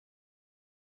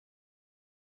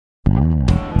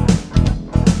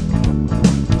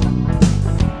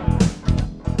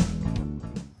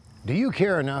you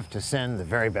care enough to send the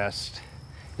very best?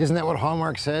 Isn't that what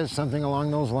Hallmark says, something along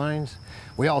those lines?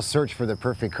 We all search for the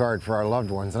perfect card for our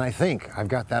loved ones, and I think I've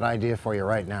got that idea for you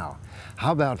right now.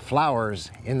 How about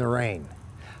flowers in the rain?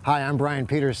 Hi, I'm Bryan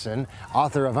Peterson,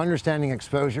 author of Understanding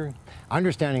Exposure,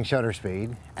 Understanding Shutter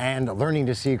Speed, and Learning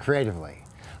to See Creatively.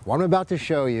 What I'm about to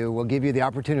show you will give you the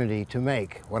opportunity to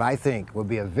make what I think will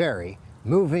be a very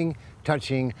moving,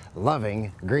 touching,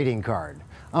 loving greeting card,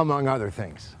 among other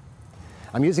things.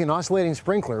 I'm using an oscillating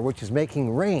sprinkler, which is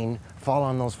making rain fall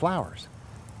on those flowers.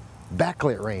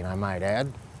 Backlit rain, I might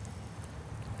add.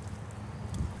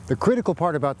 The critical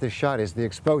part about this shot is the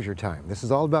exposure time. This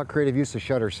is all about creative use of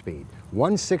shutter speed.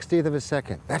 1/60th of a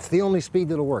second. That's the only speed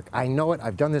that'll work. I know it.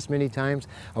 I've done this many times.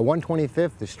 A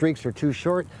 1/25th, the streaks are too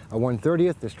short. A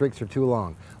 1/30th, the streaks are too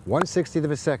long. 1/60th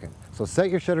of a second. So set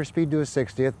your shutter speed to a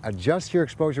 60th, adjust your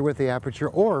exposure with the aperture,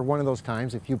 or one of those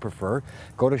times, if you prefer,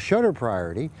 go to shutter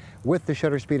priority with the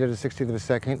shutter speed at a 60th of a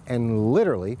second and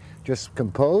literally just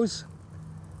compose,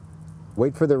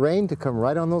 wait for the rain to come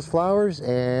right on those flowers,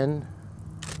 and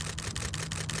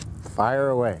fire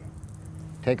away.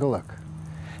 Take a look.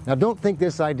 Now don't think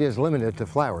this idea is limited to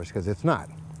flowers, because it's not.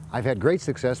 I've had great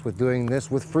success with doing this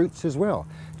with fruits as well.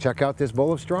 Check out this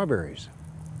bowl of strawberries.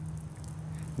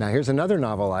 Now here's another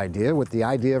novel idea with the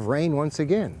idea of rain once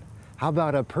again. How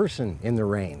about a person in the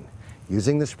rain?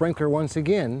 Using the sprinkler once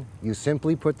again, you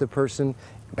simply put the person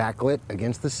backlit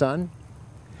against the sun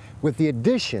with the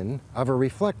addition of a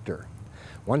reflector.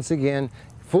 Once again,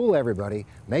 fool everybody,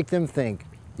 make them think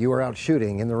you are out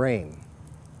shooting in the rain.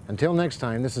 Until next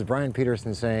time, this is Bryan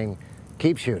Peterson saying,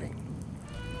 keep shooting.